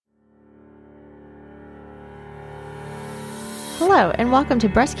Hello, and welcome to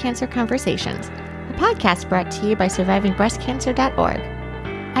Breast Cancer Conversations, a podcast brought to you by SurvivingBreastCancer.org.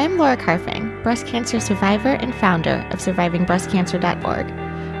 I am Laura Carfing, breast cancer survivor and founder of SurvivingBreastCancer.org,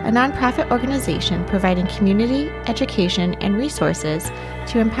 a nonprofit organization providing community, education, and resources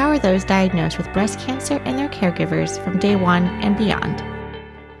to empower those diagnosed with breast cancer and their caregivers from day one and beyond.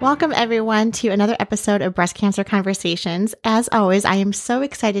 Welcome, everyone, to another episode of Breast Cancer Conversations. As always, I am so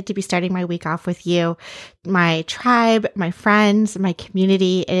excited to be starting my week off with you, my tribe, my friends, my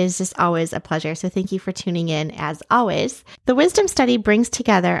community. It is just always a pleasure. So thank you for tuning in, as always. The Wisdom Study brings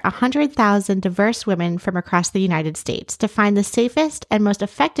together 100,000 diverse women from across the United States to find the safest and most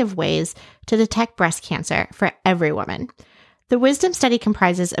effective ways to detect breast cancer for every woman. The Wisdom Study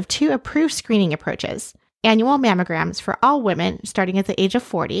comprises of 2 approved screening approaches: annual mammograms for all women starting at the age of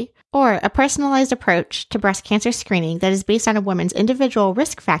 40, or a personalized approach to breast cancer screening that is based on a woman's individual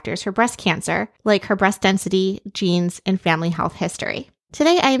risk factors for breast cancer, like her breast density, genes, and family health history.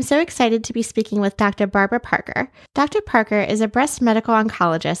 Today, I am so excited to be speaking with Dr. Barbara Parker. Dr. Parker is a breast medical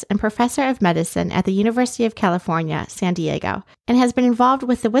oncologist and professor of medicine at the University of California, San Diego, and has been involved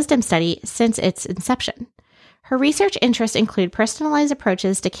with the Wisdom Study since its inception. Her research interests include personalized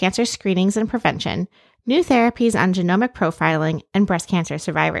approaches to cancer screenings and prevention, new therapies on genomic profiling, and breast cancer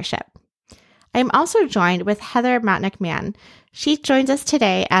survivorship. I am also joined with Heather Mottnick-Mann. She joins us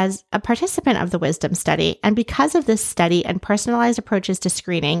today as a participant of the Wisdom Study, and because of this study and personalized approaches to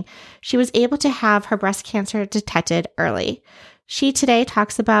screening, she was able to have her breast cancer detected early. She today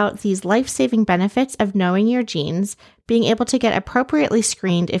talks about these life-saving benefits of knowing your genes, being able to get appropriately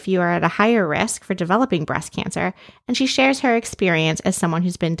screened if you are at a higher risk for developing breast cancer, and she shares her experience as someone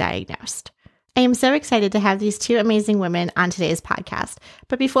who's been diagnosed. I am so excited to have these 2 amazing women on today's podcast.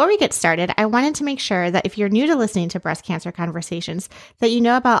 But before we get started, I wanted to make sure that if you're new to listening to Breast Cancer Conversations, that you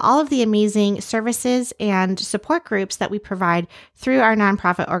know about all of the amazing services and support groups that we provide through our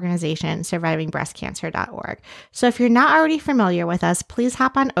nonprofit organization, SurvivingBreastCancer.org. So if you're not already familiar with us, please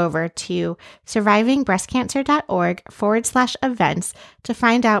hop on over to SurvivingBreastCancer.org/events to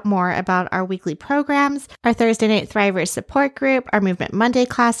find out more about our weekly programs, our Thursday Night Thrivers support group, our Movement Monday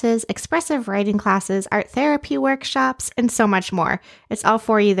classes, expressive writing classes, art therapy workshops, and so much more. It's all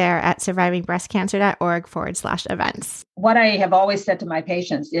for you there at SurvivingBreastCancer.org/events. What I have always said to my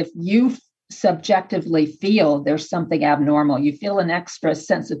patients, if you subjectively feel there's something abnormal, you feel an extra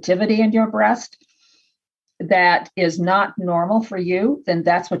sensitivity in your breast that is not normal for you, then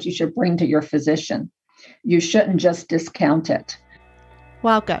that's what you should bring to your physician. You shouldn't just discount it.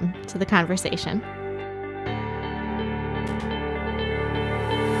 Welcome to the conversation.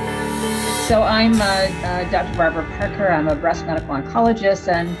 So I'm Dr. Barbara Parker. I'm a breast medical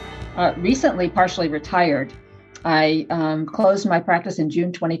oncologist and recently partially retired. I closed my practice in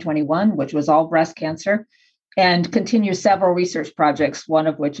June 2021, which was all breast cancer, and continue several research projects, one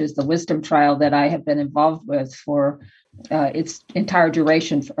of which is the Wisdom trial that I have been involved with for its entire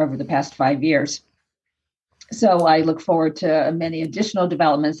duration over the past 5 years. So I look forward to many additional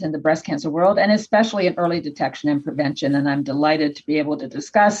developments in the breast cancer world, and especially in early detection and prevention. And I'm delighted to be able to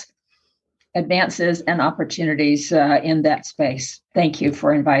discuss advances and opportunities in that space. Thank you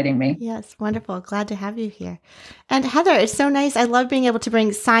for inviting me. Yes, wonderful. Glad to have you here. And Heather, it's so nice. I love being able to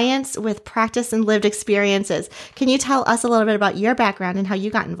bring science with practice and lived experiences. Can you tell us a little bit about your background and how you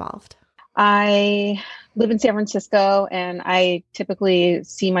got involved? I live in San Francisco, and I typically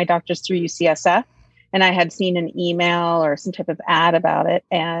see my doctors through UCSF. And I had seen an email or some type of ad about it,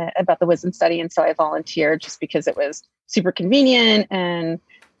 about the Wisdom Study. And so I volunteered just because it was super convenient. And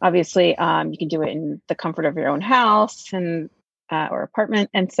obviously, you can do it in the comfort of your own house and or apartment.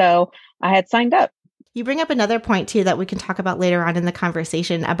 And so I had signed up. You bring up another point, too, that we can talk about later on in the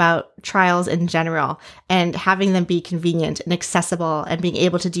conversation about trials in general and having them be convenient and accessible and being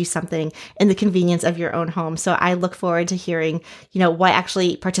able to do something in the convenience of your own home. So I look forward to hearing, what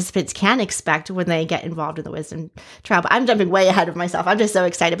actually participants can expect when they get involved in the Wisdom trial. But I'm jumping way ahead of myself. I'm just so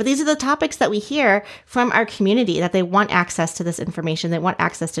excited. But these are the topics that we hear from our community, that they want access to this information. They want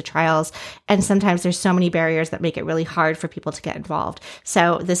access to trials. And sometimes there's so many barriers that make it really hard for people to get involved.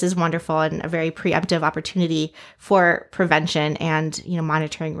 So this is wonderful and a very preemptive opportunity for prevention and,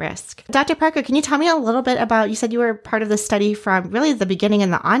 monitoring risk. Dr. Parker, can you tell me a little bit about, you said you were part of the study from really the beginning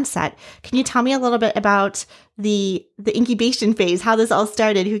and the onset. Can you tell me a little bit about the incubation phase, how this all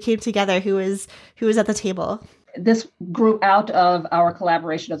started, who came together, who was at the table? This grew out of our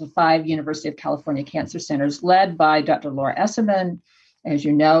collaboration of the 5 University of California cancer centers led by Dr. Laura Esserman, as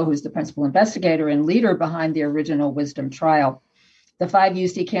you know, who's the principal investigator and leader behind the original Wisdom trial. The 5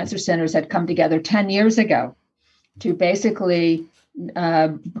 UC cancer centers had come together 10 years ago to basically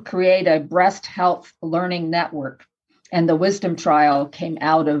create a breast health learning network And the Wisdom trial came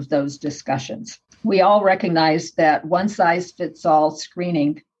out of those discussions. We all recognize that one-size-fits-all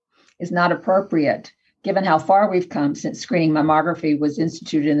screening is not appropriate, given how far we've come since screening mammography was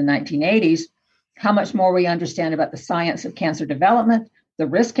instituted in the 1980s, how much more we understand about the science of cancer development, the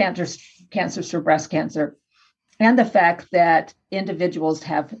risk cancers for breast cancer, and the fact that individuals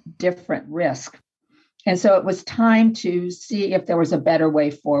have different risk. And so it was time to see if there was a better way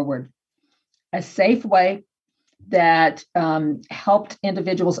forward, a safe way that helped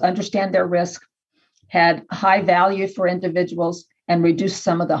individuals understand their risk, had high value for individuals, and reduced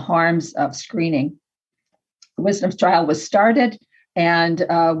some of the harms of screening. The Wisdom trial was started, and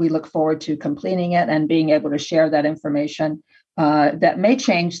we look forward to completing it and being able to share that information that may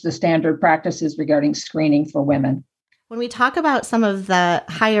change the standard practices regarding screening for women. When we talk about some of the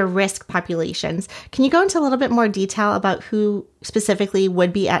higher risk populations, can you go into a little bit more detail about who specifically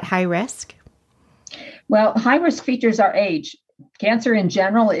would be at high risk? Well, high risk features are age. Cancer in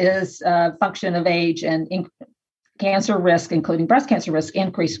general is a function of age, and cancer risk, including breast cancer risk,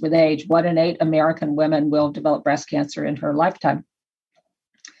 increase with age. 1 in 8 American women will develop breast cancer in her lifetime.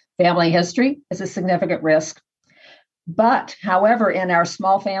 Family history is a significant risk. But, however, in our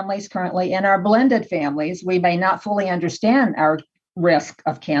small families currently, in our blended families, we may not fully understand our risk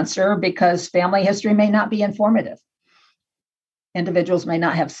of cancer because family history may not be informative. Individuals may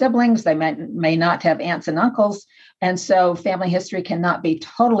not have siblings, they may not have aunts and uncles, and so family history cannot be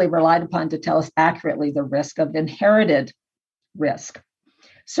totally relied upon to tell us accurately the risk of inherited risk.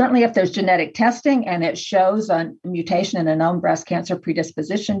 Certainly, if there's genetic testing and it shows a mutation in a known breast cancer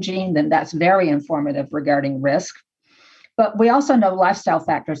predisposition gene, then that's very informative regarding risk. But we also know lifestyle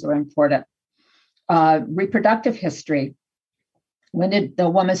factors are important. Reproductive history. When did the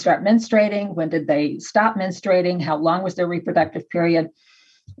woman start menstruating? When did they stop menstruating? How long was their reproductive period?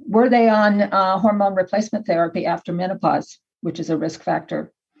 Were they on hormone replacement therapy after menopause, which is a risk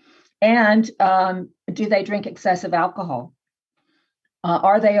factor? And do they drink excessive alcohol?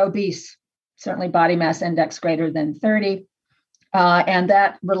 Are they obese? Certainly body mass index greater than 30. And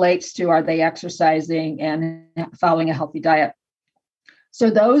that relates to, are they exercising and following a healthy diet? So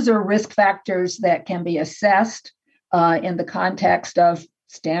those are risk factors that can be assessed in the context of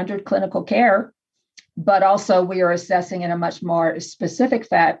standard clinical care, but also we are assessing in a much more specific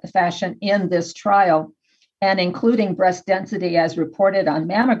fashion in this trial, and including breast density as reported on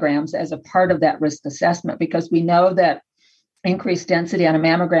mammograms as a part of that risk assessment, because we know that increased density on a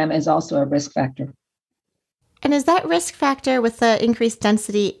mammogram is also a risk factor. And is that risk factor with the increased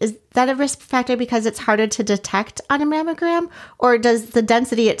density, is that a risk factor because it's harder to detect on a mammogram? Or does the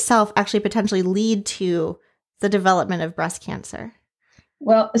density itself actually potentially lead to the development of breast cancer?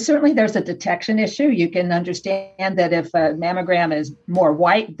 Well, certainly there's a detection issue. You can understand that if a mammogram is more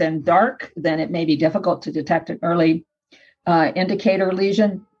white than dark, then it may be difficult to detect an early indicator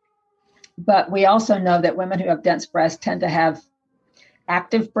lesion. But we also know that women who have dense breasts tend to have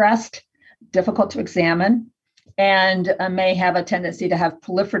active breast, difficult to examine, and may have a tendency to have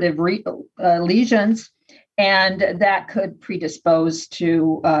proliferative lesions, and that could predispose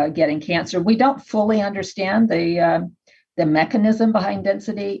to getting cancer. We don't fully understand the mechanism behind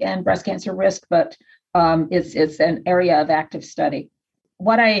density and breast cancer risk, but it's an area of active study.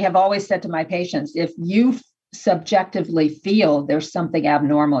 What I have always said to my patients, if you subjectively feel there's something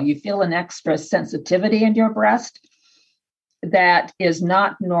abnormal, you feel an extra sensitivity in your breast that is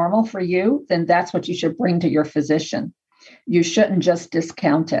not normal for you, then that's what you should bring to your physician. You shouldn't just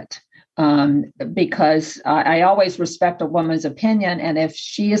discount it, because I always respect a woman's opinion. And if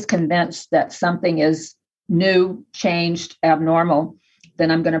she is convinced that something is new, changed, abnormal, then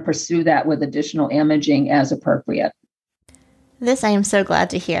I'm going to pursue that with additional imaging as appropriate. This I am so glad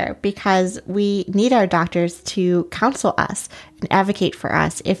to hear, because we need our doctors to counsel us and advocate for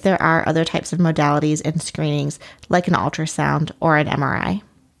us if there are other types of modalities and screenings like an ultrasound or an MRI.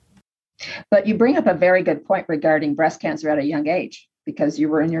 But you bring up a very good point regarding breast cancer at a young age, because you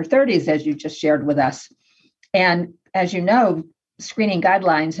were in your 30s, as you just shared with us. And as you know, screening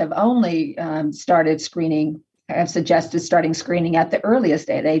guidelines have only have suggested starting screening at the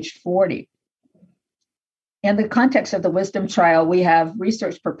earliest at age 40. In the context of the Wisdom trial, we have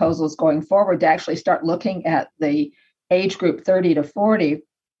research proposals going forward to actually start looking at the age group 30 to 40,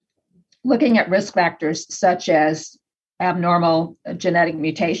 looking at risk factors such as abnormal genetic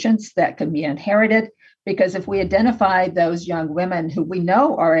mutations that can be inherited. Because if we identify those young women who we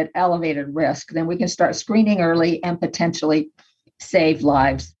know are at elevated risk, then we can start screening early and potentially save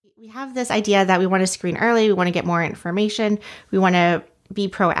lives. We have this idea that we want to screen early, we want to get more information, we want to be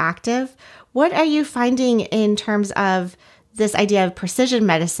proactive. What are you finding in terms of this idea of precision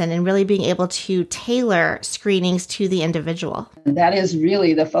medicine and really being able to tailor screenings to the individual. And that is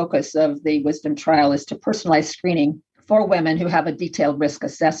really the focus of the Wisdom trial, is to personalize screening for women who have a detailed risk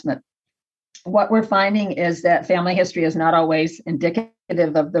assessment. What we're finding is that family history is not always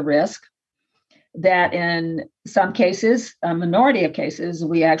indicative of the risk, that in some cases, a minority of cases,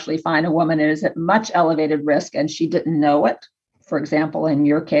 we actually find a woman is at much elevated risk and she didn't know it. For example, in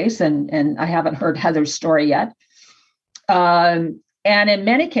your case, and I haven't heard Heather's story yet. And in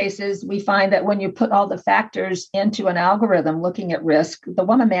many cases, we find that when you put all the factors into an algorithm looking at risk, the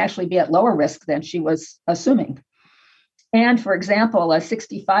woman may actually be at lower risk than she was assuming. And for example, a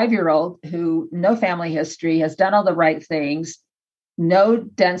 65-year-old who no family history, has done all the right things, no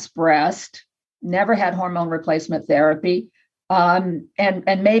dense breast, never had hormone replacement therapy, and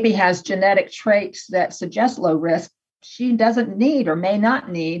maybe has genetic traits that suggest low risk, she doesn't need or may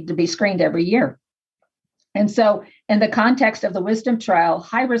not need to be screened every year. And so in the context of the Wisdom trial,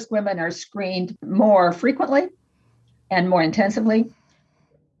 high-risk women are screened more frequently and more intensively.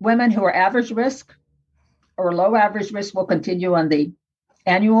 Women who are average risk or low average risk will continue on the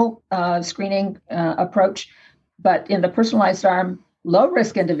annual screening approach. But in the personalized arm,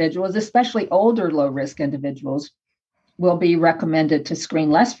 low-risk individuals, especially older low-risk individuals, will be recommended to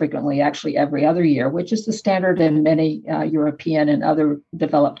screen less frequently, actually every other year, which is the standard in many European and other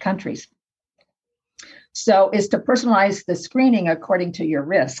developed countries. So is to personalize the screening according to your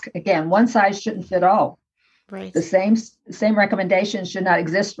risk. Again, one size shouldn't fit all. Right. The same recommendations should not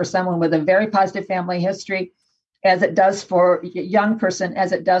exist for someone with a very positive family history as it does for a young person,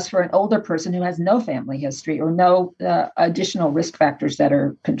 as it does for an older person who has no family history or no additional risk factors that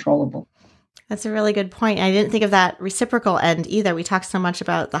are controllable. That's a really good point. I didn't think of that reciprocal end either. We talk so much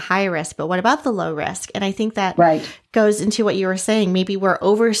about the high risk, but what about the low risk? And I think that goes into what you were saying. Maybe we're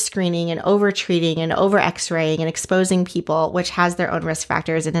over screening and over treating and over x-raying and exposing people, which has their own risk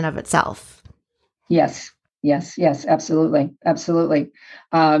factors in and of itself. Yes, absolutely. Absolutely.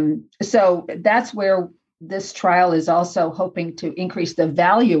 So that's where this trial is also hoping to increase the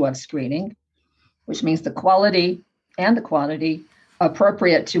value of screening, which means the quality and the quantity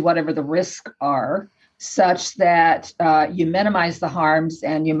appropriate to whatever the risks are, such that you minimize the harms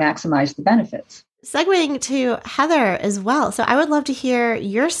and you maximize the benefits. Segueing to Heather as well. So I would love to hear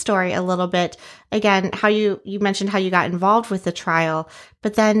your story a little bit. Again, how you mentioned how you got involved with the trial,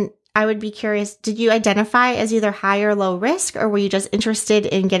 but then I would be curious, did you identify as either high or low risk, or were you just interested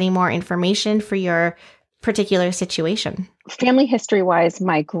in getting more information for your particular situation? Family history-wise,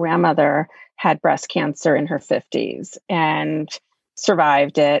 my grandmother had breast cancer in her 50s and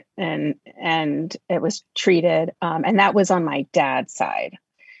survived it, and it was treated. And that was on my dad's side.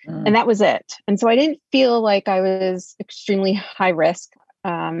 And that was it. And so I didn't feel like I was extremely high risk.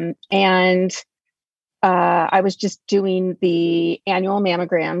 I was just doing the annual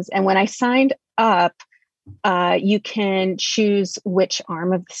mammograms. And when I signed up, you can choose which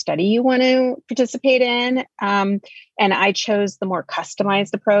arm of the study you want to participate in. And I chose the more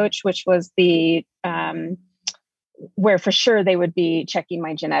customized approach, which was the where for sure they would be checking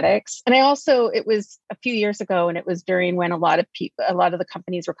my genetics. And it was a few years ago, and it was during when a lot of the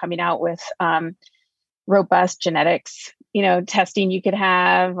companies were coming out with robust genetics, testing you could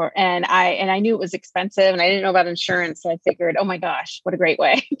have, and I knew it was expensive and I didn't know about insurance. So I figured, oh my gosh, what a great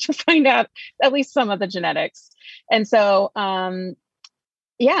way to find out at least some of the genetics. And so, and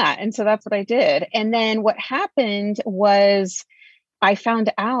so that's what I did. And then what happened was I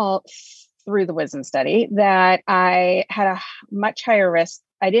found out through the Wisdom study that I had a much higher risk.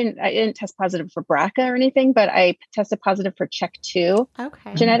 I didn't test positive for BRCA or anything, but I tested positive for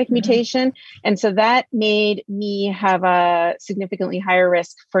CHEK2 genetic mutation. And so that made me have a significantly higher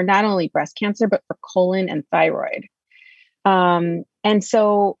risk for not only breast cancer, but for colon and thyroid. And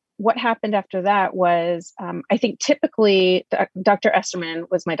so what happened after that was, I think typically Dr. Esterman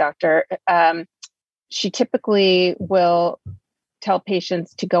was my doctor. She typically will tell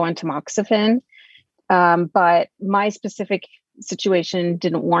patients to go on tamoxifen. But my specific situation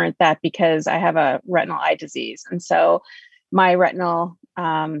didn't warrant that because I have a retinal eye disease. And so my retinal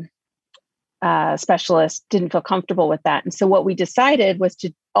specialist didn't feel comfortable with that. And so what we decided was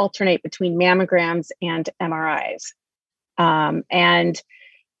to alternate between mammograms and MRIs. And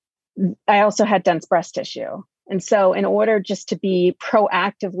I also had dense breast tissue. And so in order just to be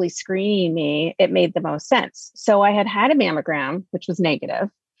proactively screening me, it made the most sense. So I had a mammogram, which was negative.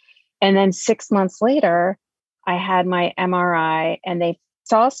 And then 6 months later, I had my MRI and they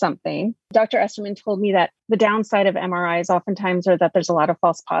saw something. Dr. Esterman told me that the downside of MRIs oftentimes are that there's a lot of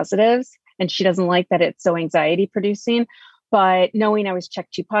false positives, and she doesn't like that it's so anxiety producing. But knowing I was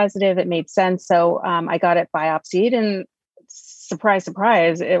CHEK2 positive, it made sense. So I got it biopsied, and surprise,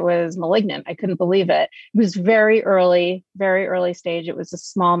 surprise, it was malignant. I couldn't believe it. It was very early stage. It was a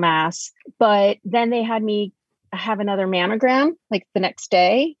small mass. But then they had me have another mammogram like the next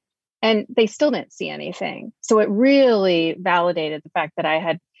day, and they still didn't see anything. So it really validated the fact that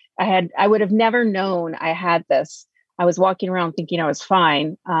I would have never known I had this. I was walking around thinking I was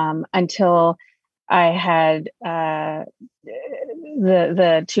fine until I had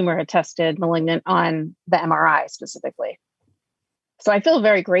the tumor had tested malignant on the MRI specifically. So I feel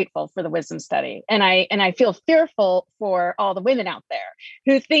very grateful for the wisdom study, and I feel fearful for all the women out there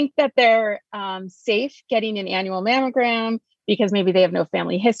who think that they're safe getting an annual mammogram because maybe they have no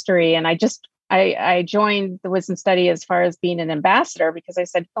family history. And I joined the wisdom study as far as being an ambassador because I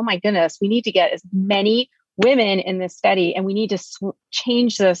said, oh my goodness, we need to get as many women in this study, and we need to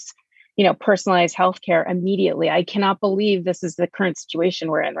change this, personalized healthcare immediately. I cannot believe this is the current situation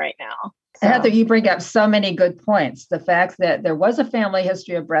we're in right now. So. Heather, you bring up so many good points. The fact that there was a family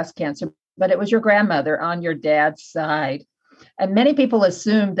history of breast cancer, but it was your grandmother on your dad's side. And many people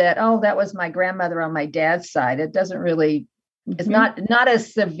assume that, that was my grandmother on my dad's side. It doesn't really, it's not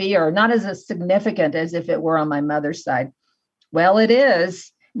as severe, not as significant as if it were on my mother's side. Well, it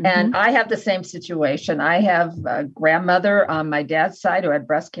is. Mm-hmm. And I have the same situation. I have a grandmother on my dad's side who had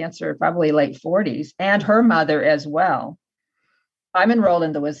breast cancer, probably late 40s, and her mother as well. I'm enrolled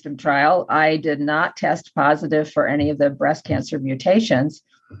in the Wisdom trial. I did not test positive for any of the breast cancer mutations,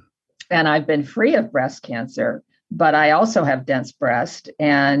 and I've been free of breast cancer, but I also have dense breast,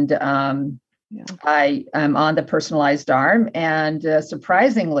 and I am on the personalized arm. And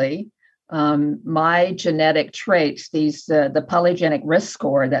surprisingly, my genetic traits, the polygenic risk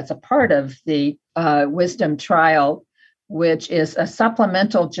score that's a part of the Wisdom trial, which is a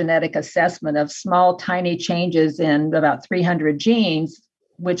supplemental genetic assessment of small, tiny changes in about 300 genes,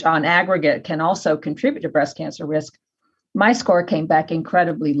 which on aggregate can also contribute to breast cancer risk. My score came back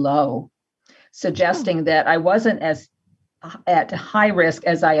incredibly low, suggesting that I wasn't as at high risk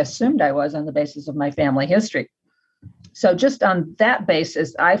as I assumed I was on the basis of my family history. So just on that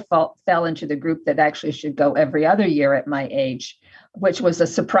basis, I fell into the group that actually should go every other year at my age, which was a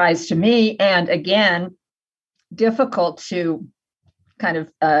surprise to me. And again, difficult to kind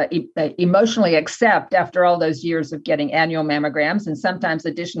of emotionally accept after all those years of getting annual mammograms and sometimes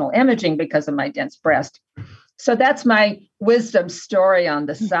additional imaging because of my dense breast. So that's my wisdom story on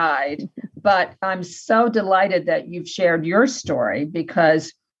the side. But I'm so delighted that you've shared your story,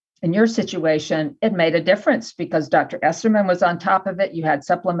 because in your situation, it made a difference because Dr. Esserman was on top of it. You had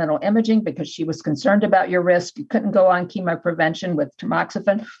supplemental imaging because she was concerned about your risk. You couldn't go on chemoprevention with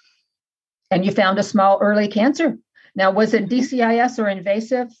tamoxifen. And you found a small early cancer. Now, was it DCIS or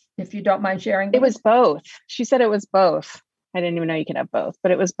invasive, if you don't mind sharing? It was both. She said it was both. I didn't even know you could have both,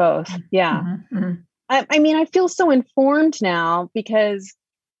 but it was both. Yeah. Mm-hmm, mm-hmm. I mean, I feel so informed now because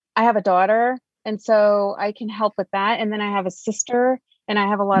I have a daughter, and so I can help with that. And then I have a sister, and I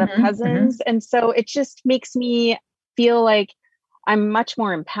have a lot of cousins. Mm-hmm. And so it just makes me feel like I'm much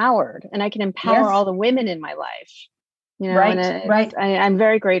more empowered, and I can empower all the women in my life. Right. I'm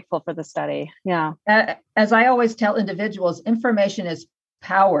very grateful for the study. Yeah. As I always tell individuals, information is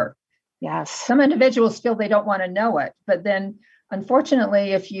power. Yes. Some individuals feel they don't want to know it, but then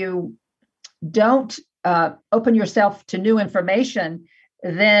unfortunately, if you don't open yourself to new information,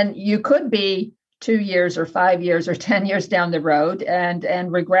 then you could be 2 years or 5 years or 10 years down the road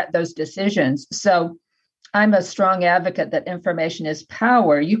and regret those decisions. So I'm a strong advocate that information is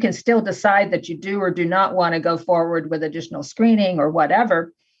power. You can still decide that you do or do not want to go forward with additional screening or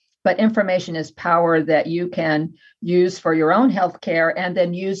whatever, but information is power that you can use for your own healthcare and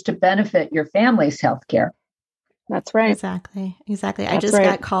then use to benefit your family's healthcare. That's right. Exactly. I just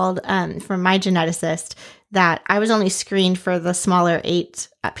got called from my geneticist that I was only screened for the smaller 8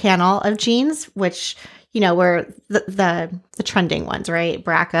 panel of genes, which were the trending ones, right?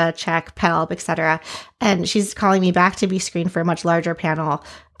 BRCA, check, PELB, et cetera. And she's calling me back to be screened for a much larger panel,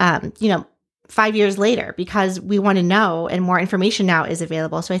 5 years later, because we want to know, and more information now is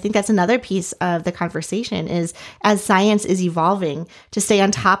available. So I think that's another piece of the conversation is, as science is evolving, to stay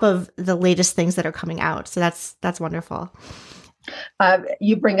on top of the latest things that are coming out. So that's wonderful.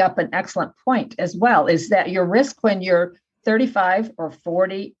 You bring up an excellent point as well, is that your risk when you're 35 or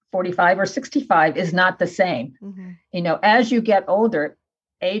 40, 45 or 65 is not the same. Mm-hmm. As you get older,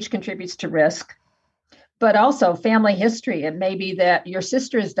 age contributes to risk, but also family history. It may be that your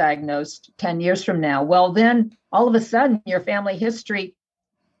sister is diagnosed 10 years from now. Well, then all of a sudden your family history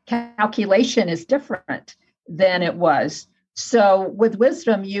calculation is different than it was. So with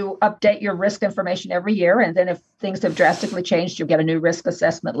Wisdom, you update your risk information every year. And then if things have drastically changed, you'll get a new risk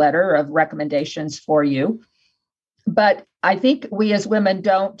assessment letter of recommendations for you. But I think we as women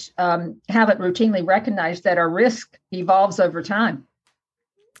haven't routinely recognized that our risk evolves over time.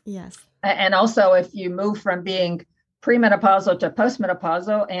 Yes. And also, if you move from being premenopausal to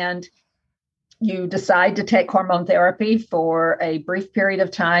postmenopausal and you decide to take hormone therapy for a brief period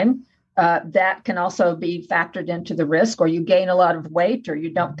of time, that can also be factored into the risk, or you gain a lot of weight, or you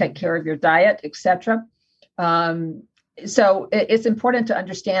don't take care of your diet, etc. So it's important to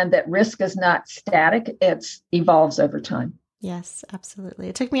understand that risk is not static; it evolves over time. Yes, absolutely.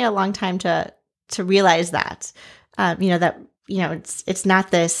 It took me a long time to realize that, it's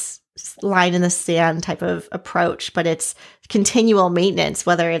not this line in the sand type of approach, but it's continual maintenance,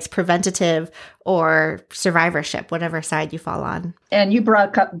 whether it's preventative or survivorship, whatever side you fall on. And you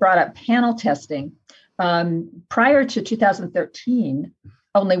brought up panel testing. Prior to 2013,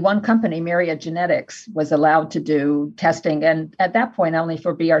 only one company, Myriad Genetics, was allowed to do testing. And at that point, only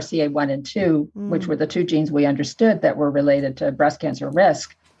for BRCA1 and 2, which were the two genes we understood that were related to breast cancer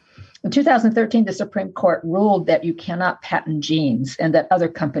risk. In 2013, the Supreme Court ruled that you cannot patent genes and that other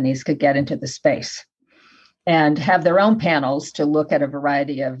companies could get into the space and have their own panels to look at a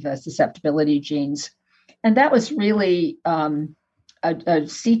variety of susceptibility genes. And that was really a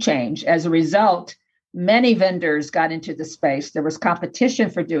sea change. As a result, many vendors got into the space. There was competition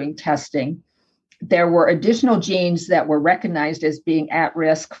for doing testing. There were additional genes that were recognized as being at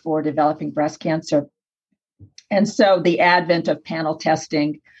risk for developing breast cancer. And so the advent of panel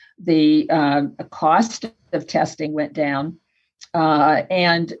testing, the cost of testing went down,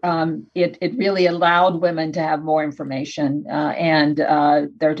 and it really allowed women to have more information and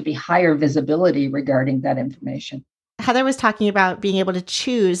there to be higher visibility regarding that information. Heather was talking about being able to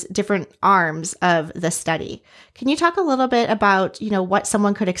choose different arms of the study. Can you talk a little bit about, what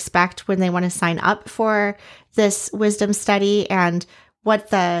someone could expect when they want to sign up for this wisdom study, and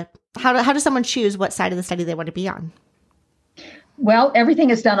how does someone choose what side of the study they want to be on? Well,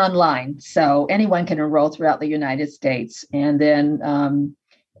 everything is done online, so anyone can enroll throughout the United States, and then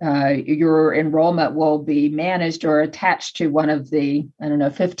your enrollment will be managed or attached to one of the,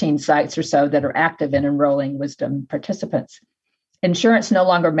 15 sites or so that are active in enrolling wisdom participants. Insurance no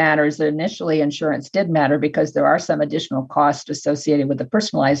longer matters. Initially, insurance did matter because there are some additional costs associated with the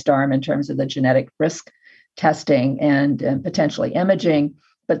personalized arm in terms of the genetic risk testing and potentially imaging,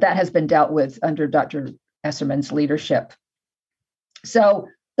 but that has been dealt with under Dr. Esserman's leadership. So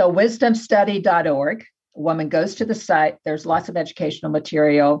the wisdomstudy.org, a woman goes to the site, there's lots of educational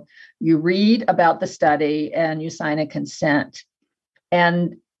material, you read about the study and you sign a consent.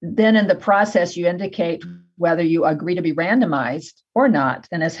 And then in the process, you indicate whether you agree to be randomized or not.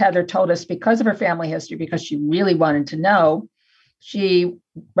 And as Heather told us, because of her family history, because she really wanted to know, she,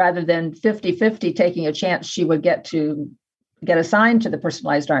 rather than 50-50 taking a chance she would get assigned to the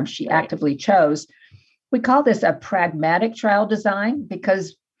personalized arm, she actively chose. We call this a pragmatic trial design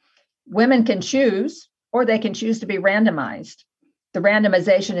because women can choose, or they can choose to be randomized. The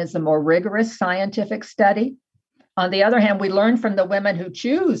randomization is the more rigorous scientific study. On the other hand, we learn from the women who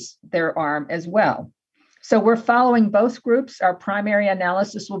choose their arm as well. So we're following both groups. Our primary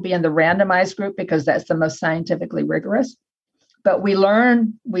analysis will be in the randomized group because that's the most scientifically rigorous. But we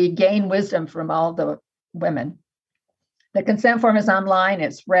gain wisdom from all the women. The consent form is online,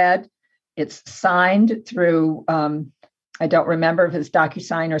 it's read. It's signed through, I don't remember if it's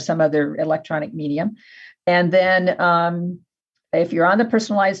DocuSign or some other electronic medium. And then if you're on the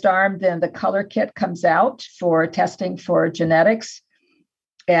personalized arm, then the color kit comes out for testing for genetics.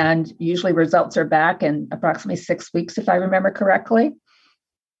 And usually results are back in approximately 6 weeks, if I remember correctly.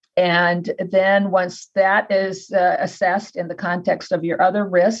 And then once that is assessed in the context of your other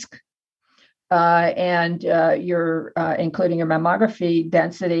risk, and you're including your mammography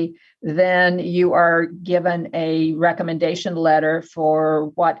density, then you are given a recommendation letter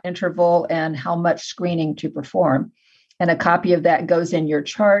for what interval and how much screening to perform. And a copy of that goes in your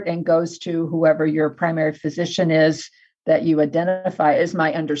chart and goes to whoever your primary physician is that you identify, is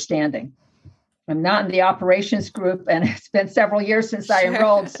my understanding. I'm not in the operations group, and it's been several years since I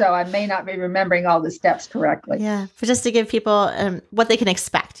enrolled, so I may not be remembering all the steps correctly. Yeah, but just to give people what they can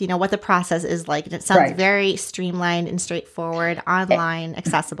expect, what the process is like. And it sounds very streamlined and straightforward, online,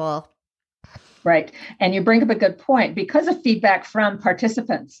 accessible. Right. And you bring up a good point. Because of feedback from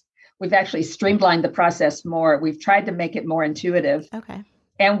participants, we've actually streamlined the process more. We've tried to make it more intuitive. Okay.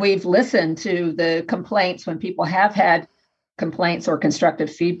 And we've listened to the complaints when people have had complaints or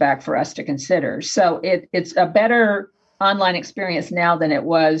constructive feedback for us to consider. So it's a better online experience now than it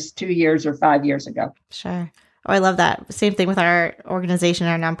was 2 years or 5 years ago. Sure. Oh, I love that. Same thing with our organization,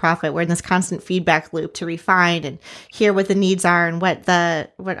 our nonprofit. We're in this constant feedback loop to refine and hear what the needs are, and what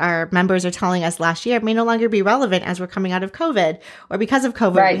our members are telling us last year may no longer be relevant as we're coming out of COVID, or because of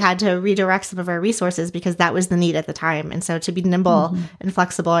COVID, Right. we had to redirect some of our resources because that was the need at the time. And so to be nimble and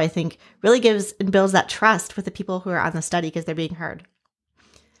flexible, I think really gives and builds that trust with the people who are on the study because they're being heard.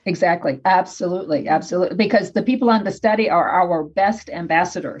 Exactly. Absolutely. Absolutely. Because the people on the study are our best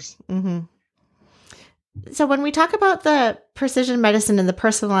ambassadors. Mm-hmm. So when we talk about the precision medicine and the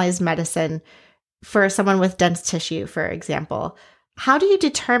personalized medicine for someone with dense tissue, for example, how do you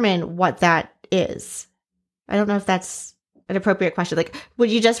determine what that is? I don't know if that's an appropriate question. Like,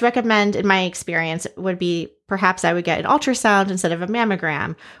 would you just recommend, in my experience, would be perhaps I would get an ultrasound instead of a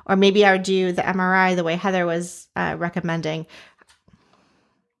mammogram, or maybe I would do the MRI the way Heather was recommending?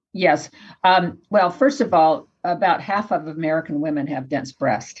 Yes. Well, first of all, about half of American women have dense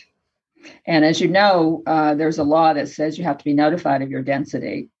breast. And as you know, there's a law that says you have to be notified of your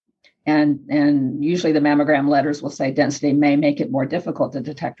density. And usually the mammogram letters will say density may make it more difficult to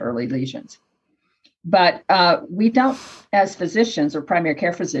detect early lesions. But we don't, as physicians or primary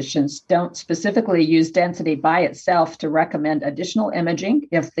care physicians, don't specifically use density by itself to recommend additional imaging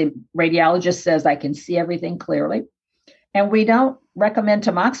if the radiologist says I can see everything clearly. And we don't recommend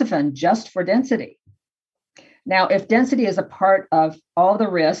tamoxifen just for density. Now, if density is a part of all the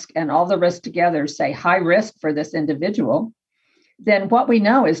risk and all the risk together, say high risk for this individual, then what we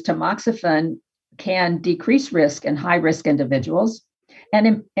know is tamoxifen can decrease risk in high risk individuals.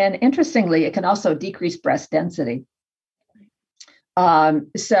 And interestingly, it can also decrease breast density.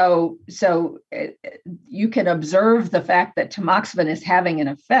 So you can observe the fact that tamoxifen is having an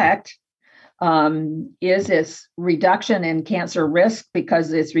effect. Is its reduction in cancer risk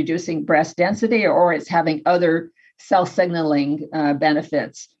because it's reducing breast density, or it's having other cell signaling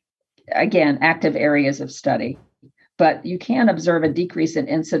benefits? Again, active areas of study. But you can observe a decrease in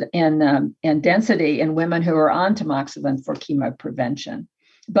density in women who are on tamoxifen for chemo prevention.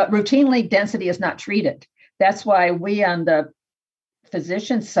 But routinely, density is not treated. That's why we on the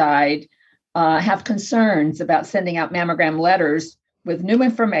physician side have concerns about sending out mammogram letters with new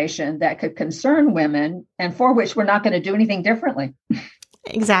information that could concern women and for which we're not going to do anything differently.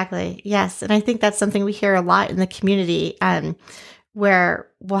 Exactly. Yes. And I think that's something we hear a lot in the community, where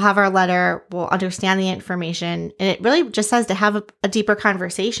we'll have our letter, we'll understand the information, and it really just says to have a deeper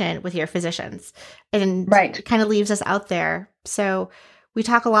conversation with your physicians. And Right. It kind of leaves us out there. So we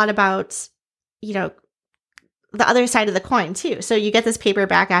talk a lot about, the other side of the coin too. So you get this paper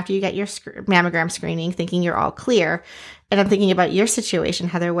back after you get your mammogram screening thinking you're all clear. And I'm thinking about your situation,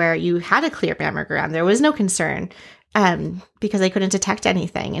 Heather, where you had a clear mammogram. There was no concern because they couldn't detect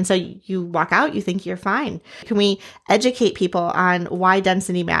anything. And so you walk out, you think you're fine. Can we educate people on why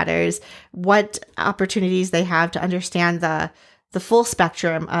density matters, what opportunities they have to understand the full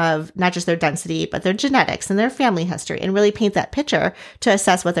spectrum of not just their density, but their genetics and their family history, and really paint that picture to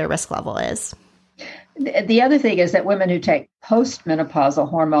assess what their risk level is? The other thing is that women who take postmenopausal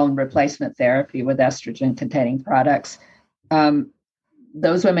hormone replacement therapy with estrogen-containing products,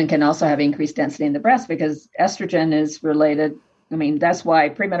 those women can also have increased density in the breast because estrogen is related. I mean, that's why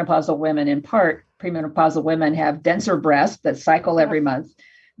premenopausal women have denser breasts that cycle every month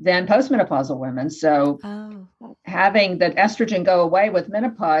than postmenopausal women. So having the estrogen go away with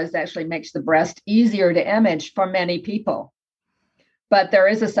menopause actually makes the breast easier to image for many people. But there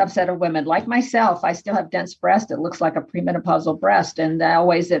is a subset of women like myself. I still have dense breast. It looks like a premenopausal breast. And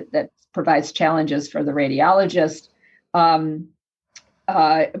always that provides challenges for the radiologist.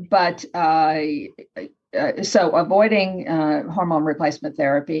 So avoiding hormone replacement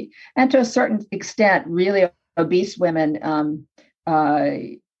therapy, and to a certain extent, really obese women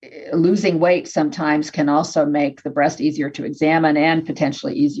losing weight sometimes can also make the breast easier to examine and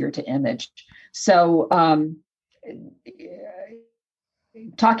potentially easier to image. So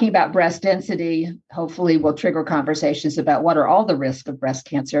talking about breast density hopefully will trigger conversations about what are all the risks of breast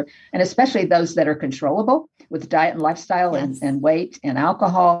cancer, and especially those that are controllable with diet and lifestyle. Yes. and weight and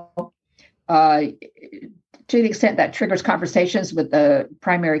alcohol. To the extent that triggers conversations with the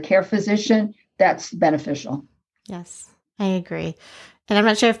primary care physician, that's beneficial. Yes, I agree. And I'm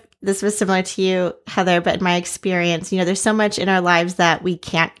not sure if this was similar to you, Heather, but in my experience, there's so much in our lives that we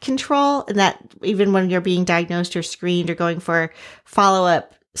can't control, and that even when you're being diagnosed or screened or going for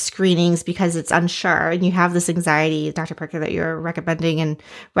follow-up screenings because it's unsure and you have this anxiety, Dr. Parker, that you're recommending and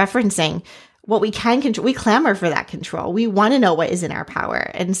referencing, what we can control, we clamor for that control. We want to know what is in our power.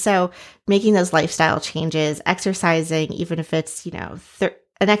 And so making those lifestyle changes, exercising, even if it's,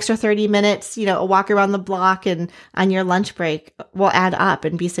 an extra 30 minutes, a walk around the block and on your lunch break will add up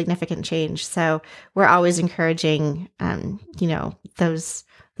and be significant change. So we're always encouraging, those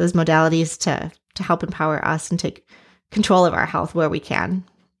modalities to help empower us and take control of our health where we can.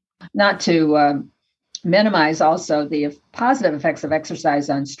 Not to minimize also the positive effects of exercise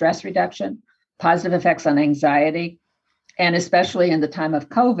on stress reduction, positive effects on anxiety, and especially in the time of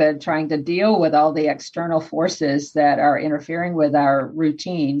COVID, trying to deal with all the external forces that are interfering with our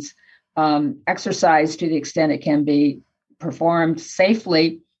routines. Exercise, to the extent it can be performed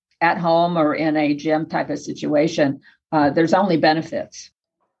safely at home or in a gym type of situation, there's only benefits.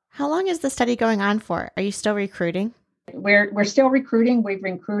 How long is the study going on for? Are you still recruiting? We're still recruiting. We've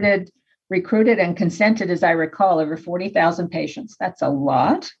recruited and consented, as I recall, over 40,000 patients. That's a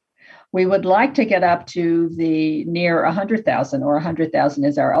lot. We would like to get up to the near 100,000, or 100,000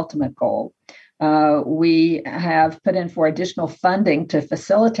 is our ultimate goal. We have put in for additional funding to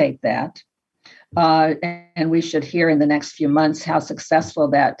facilitate that. And we should hear in the next few months how successful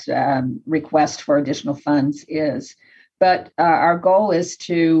that request for additional funds is. But our goal is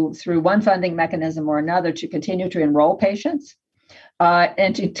to, through one funding mechanism or another, to continue to enroll patients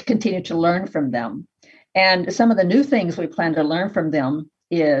and to continue to learn from them. And some of the new things we plan to learn from them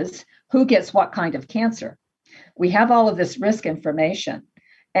is who gets what kind of cancer. We have all of this risk information,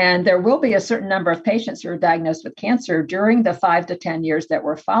 and there will be a certain number of patients who are diagnosed with cancer during the 5 to 10 years that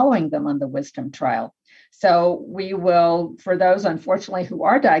we're following them on the Wisdom trial. So we will, for those unfortunately who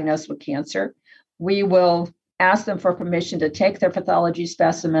are diagnosed with cancer, we will ask them for permission to take their pathology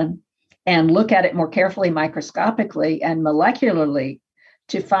specimen and look at it more carefully microscopically and molecularly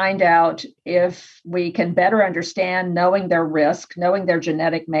to find out if we can better understand, knowing their risk, knowing their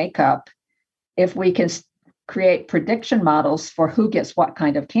genetic makeup, if we can create prediction models for who gets what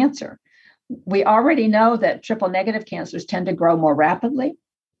kind of cancer. We already know that triple negative cancers tend to grow more rapidly,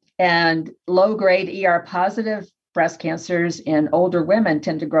 and low-grade ER-positive breast cancers in older women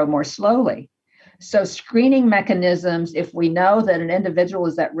tend to grow more slowly. So screening mechanisms, if we know that an individual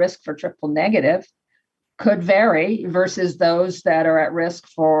is at risk for triple negative, could vary versus those that are at risk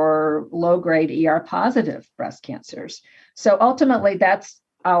for low-grade ER-positive breast cancers. So ultimately, that's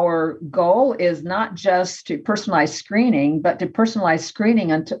our goal, is not just to personalize screening, but to personalize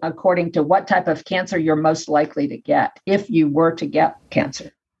screening according to what type of cancer you're most likely to get if you were to get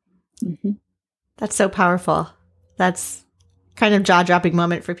cancer. Mm-hmm. That's so powerful. That's kind of jaw-dropping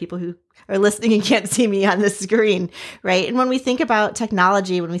moment for people who are listening and can't see me on the screen, right? And when we think about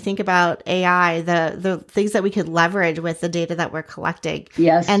technology, when we think about AI, the things that we could leverage with the data that we're collecting,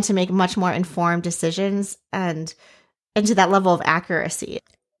 yes, and to make much more informed decisions and to that level of accuracy.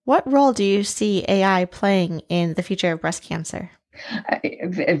 What role do you see AI playing in the future of breast cancer?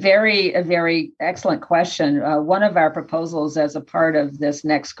 A very excellent question. One of our proposals as a part of this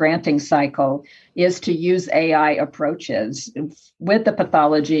next granting cycle is to use AI approaches with the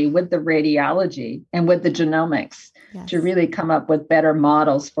pathology, with the radiology, and with the genomics, yes, to really come up with better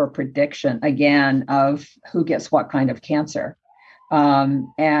models for prediction, again, of who gets what kind of cancer.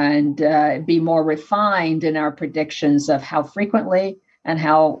 And be more refined in our predictions of how frequently and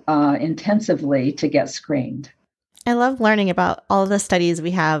how intensively to get screened. I love learning about all of the studies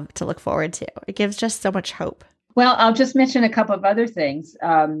we have to look forward to. It gives just so much hope. Well, I'll just mention a couple of other things.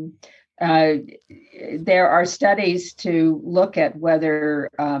 There are studies to look at whether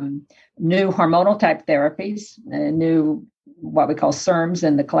new hormonal type therapies, new what we call SERMs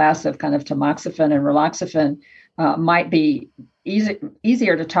in the class of kind of tamoxifen and raloxifene, might be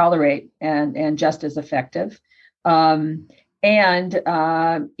easier to tolerate and just as effective. And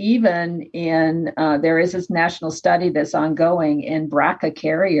even in, there is this national study that's ongoing in BRCA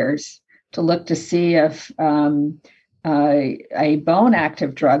carriers to look to see if a bone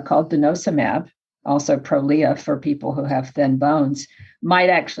active drug called denosumab, also Prolia for people who have thin bones, might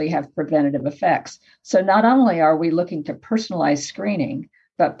actually have preventative effects. So not only are we looking to personalize screening,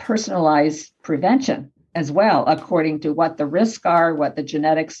 but personalize prevention as well, according to what the risks are, what the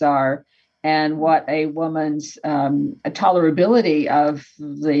genetics are, and what a woman's tolerability of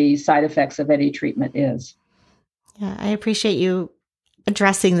the side effects of any treatment is. Yeah, I appreciate you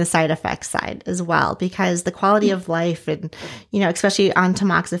addressing the side effects side as well, because the quality of life and, especially on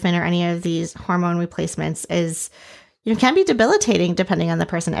tamoxifen or any of these hormone replacements is, can be debilitating depending on the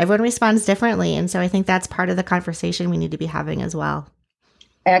person. Everyone responds differently. And so I think that's part of the conversation we need to be having as well.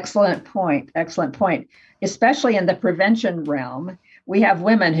 Excellent point. Excellent point. Especially in the prevention realm, we have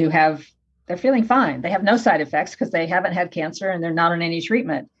women who they're feeling fine. They have no side effects because they haven't had cancer and they're not on any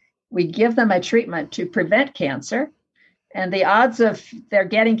treatment. We give them a treatment to prevent cancer. And the odds of they're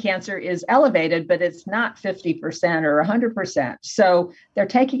getting cancer is elevated, but it's not 50% or 100%. So they're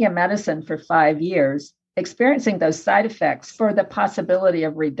taking a medicine for 5 years, experiencing those side effects for the possibility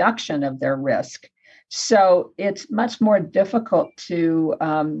of reduction of their risk. So it's much more difficult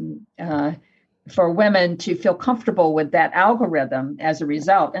for women to feel comfortable with that algorithm as a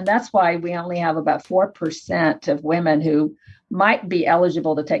result. And that's why we only have about 4% of women who might be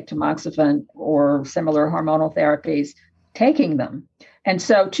eligible to take tamoxifen or similar hormonal therapies taking them. And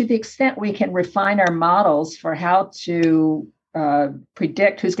so to the extent we can refine our models for how to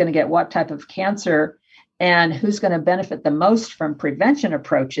predict who's going to get what type of cancer and who's going to benefit the most from prevention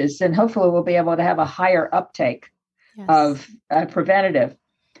approaches, then hopefully we'll be able to have a higher uptake of preventative.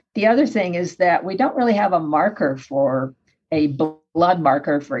 The other thing is that we don't really have a marker for a blood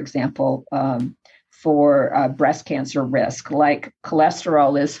marker, for example, for breast cancer risk, like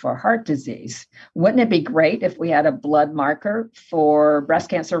cholesterol is for heart disease. Wouldn't it be great if we had a blood marker for breast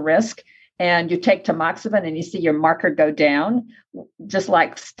cancer risk and you take tamoxifen and you see your marker go down, just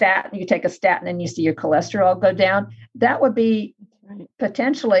like statin, you take a statin and you see your cholesterol go down? That would be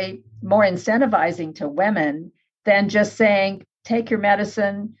potentially more incentivizing to women than just saying, take your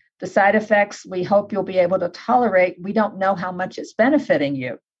medicine. The side effects, we hope you'll be able to tolerate. We don't know how much it's benefiting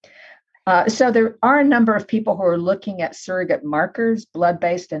you. So there are a number of people who are looking at surrogate markers,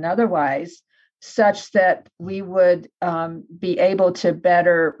 blood-based and otherwise, such that we would be able to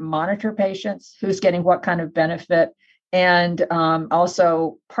better monitor patients, who's getting what kind of benefit, and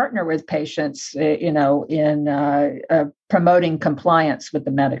also partner with patients, in promoting compliance with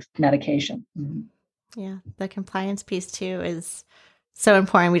the medication. Mm-hmm. Yeah, the compliance piece too is so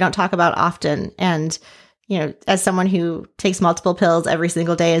important. We don't talk about often. And, as someone who takes multiple pills every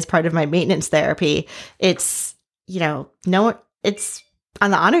single day as part of my maintenance therapy, it's, it's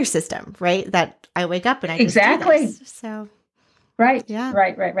on the honor system, right? That I wake up and I exactly. Just do this. So, right. Yeah.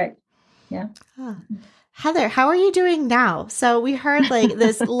 Right. Yeah. Huh. Heather, how are you doing now? So we heard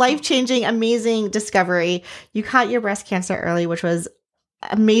this life-changing, amazing discovery. You caught your breast cancer early, which was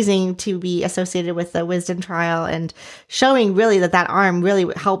amazing to be associated with the Wisdom trial and showing really that arm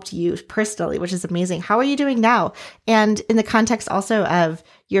really helped you personally, which is amazing. How are you doing now? And in the context also of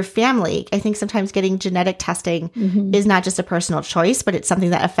your family, I think sometimes getting genetic testing is not just a personal choice, but it's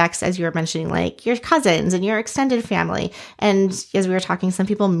something that affects, as you were mentioning, like your cousins and your extended family. And as we were talking, some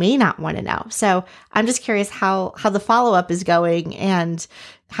people may not want to know. So I'm just curious how the follow-up is going and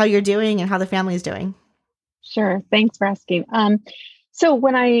how you're doing and how the family is doing. Sure. Thanks for asking. So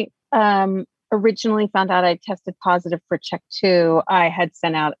when I originally found out I tested positive for CHEK2, I had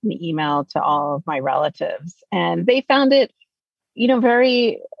sent out an email to all of my relatives, and they found it,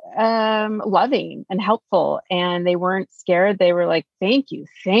 very loving and helpful. And they weren't scared. They were like, thank you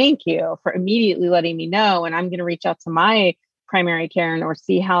for immediately letting me know. And I'm going to reach out to my primary care or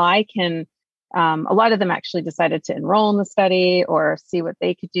see how I can. A lot of them actually decided to enroll in the study or see what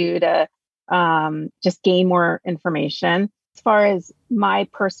they could do to just gain more information. As far as my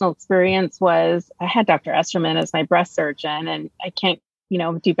personal experience was, I had Dr. Esterman as my breast surgeon, and I can't,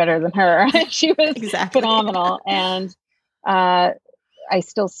 do better than her. She was phenomenal. And I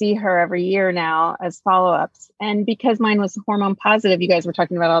still see her every year now as follow-ups. And because mine was hormone positive, you guys were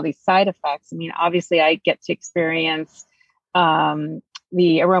talking about all these side effects. I mean, obviously I get to experience the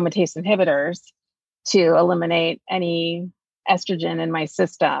aromatase inhibitors to eliminate any estrogen in my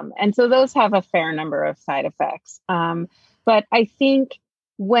system. And so those have a fair number of side effects. But I think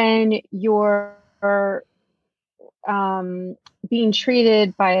when you're being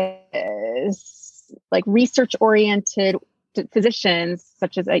treated by research-oriented physicians,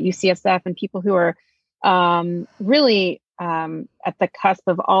 such as at UCSF, and people who are really at the cusp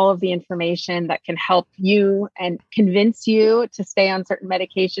of all of the information that can help you and convince you to stay on certain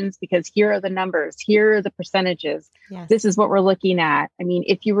medications, because here are the numbers, here are the percentages. Yes. This is what we're looking at. I mean,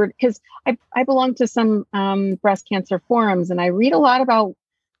 if you were, because I belong to some breast cancer forums, and I read a lot about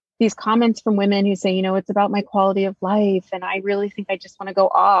these comments from women who say, it's about my quality of life, and I really think I just want to go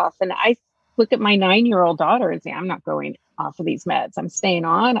off. And I look at my 9-year-old daughter and say, I'm not going off of these meds. I'm staying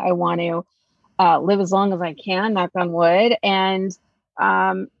on. I want to live as long as I can, knock on wood, and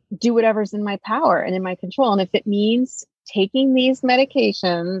do whatever's in my power and in my control. And if it means taking these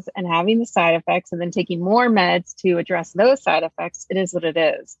medications and having the side effects and then taking more meds to address those side effects, it is what it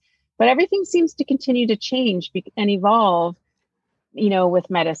is. But everything seems to continue to change and evolve, with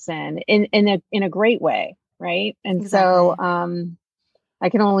medicine in a great way. Right. And exactly. So I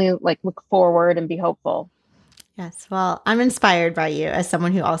can only look forward and be hopeful. Yes. Well, I'm inspired by you as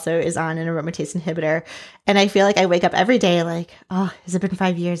someone who also is on an aromatase inhibitor. And I feel like I wake up every day like, oh, has it been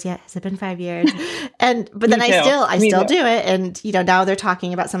 5 years yet? Has it been 5 years? But then I still do it. And, now they're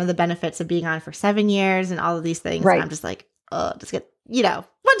talking about some of the benefits of being on for 7 years and all of these things. Right. And I'm just like, oh, just get,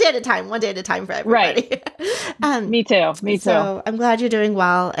 one day at a time for everybody. Right. Me too. So I'm glad you're doing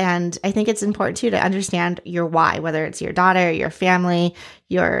well. And I think it's important too to understand your why, whether it's your daughter, your family,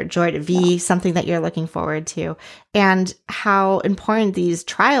 your joy to be, something that you're looking forward to, and how important these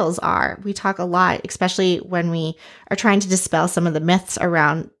trials are. We talk a lot, especially when we are trying to dispel some of the myths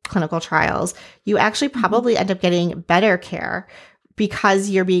around clinical trials. You actually probably end up getting better care because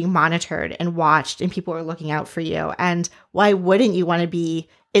you're being monitored and watched and people are looking out for you. And why wouldn't you want to be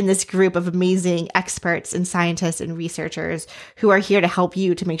in this group of amazing experts and scientists and researchers who are here to help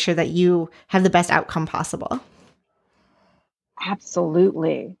you to make sure that you have the best outcome possible?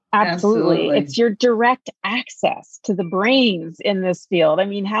 Absolutely. It's your direct access to the brains in this field. I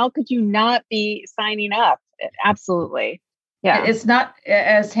mean, how could you not be signing up? Absolutely. Yeah. It's not,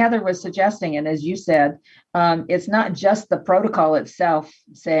 as Heather was suggesting, and as you said, it's not just the protocol itself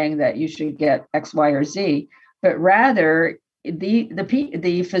saying that you should get X, Y, or Z, but rather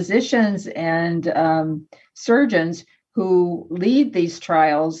the physicians and surgeons who lead these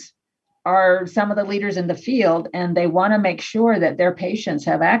trials are some of the leaders in the field, and they want to make sure that their patients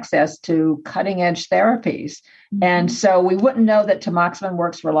have access to cutting edge therapies. Mm-hmm. And so we wouldn't know that tamoxifen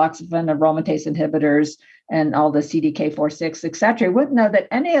works, raloxifene, aromatase inhibitors, and all the CDK4/6, et cetera. We wouldn't know that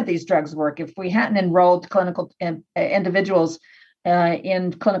any of these drugs work if we hadn't enrolled clinical individuals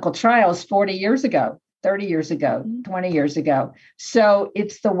in clinical trials 40 years ago, 30 years ago, 20 years ago. So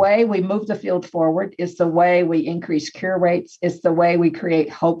it's the way we move the field forward. It's the way we increase cure rates. It's the way we create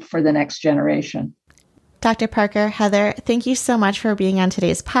hope for the next generation. Dr. Parker, Heather, thank you so much for being on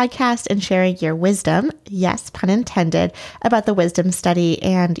today's podcast and sharing your wisdom, yes, pun intended, about the Wisdom Study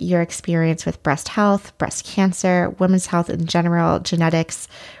and your experience with breast health, breast cancer, women's health in general, genetics.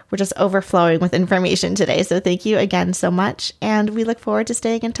 We're just overflowing with information today. So thank you again so much. And we look forward to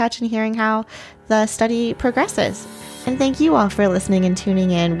staying in touch and hearing how the study progresses. And thank you all for listening and tuning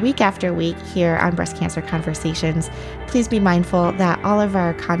in week after week here on Breast Cancer Conversations. Please be mindful that all of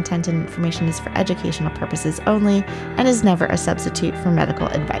our content and information is for educational purposes only and is never a substitute for medical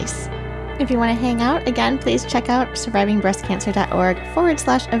advice. If you want to hang out, again, please check out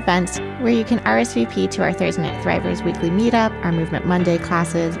survivingbreastcancer.org/events, where you can RSVP to our Thursday Night Thrivers weekly meetup, our Movement Monday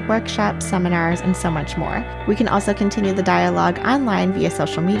classes, workshops, seminars, and so much more. We can also continue the dialogue online via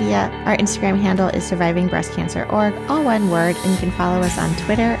social media. Our Instagram handle is survivingbreastcancer.org, all one word, and you can follow us on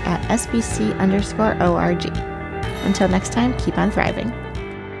Twitter at SBC_ORG. Until next time, keep on thriving.